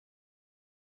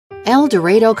El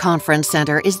Dorado Conference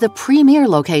Center is the premier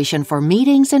location for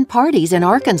meetings and parties in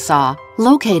Arkansas.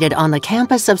 Located on the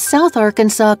campus of South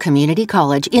Arkansas Community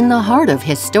College in the heart of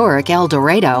historic El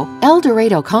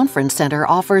Dorado Conference Center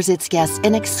offers its guests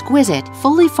an exquisite,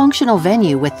 fully functional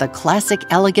venue with the classic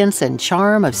elegance and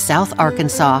charm of South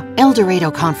Arkansas. El Dorado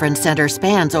Conference Center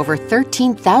spans over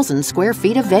 13,000 square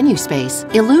feet of venue space,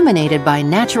 illuminated by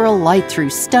natural light through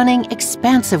stunning,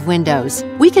 expansive windows.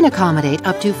 We can accommodate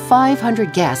up to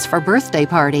 500 guests for birthday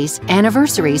parties,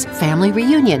 anniversaries, family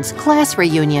reunions, class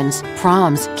reunions,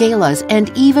 proms, galas,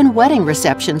 and even wedding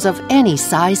receptions of any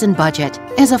size and budget.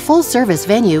 As a full-service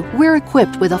venue, we're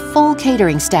equipped with a full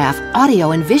catering staff,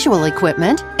 audio and visual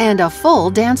equipment, and a full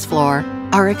dance floor.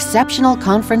 Our exceptional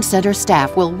conference center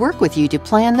staff will work with you to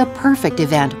plan the perfect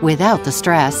event without the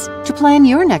stress. To plan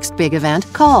your next big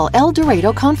event, call El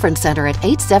Dorado Conference Center at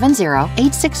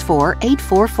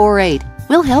 870-864-8448.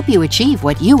 We'll help you achieve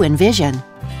what you envision.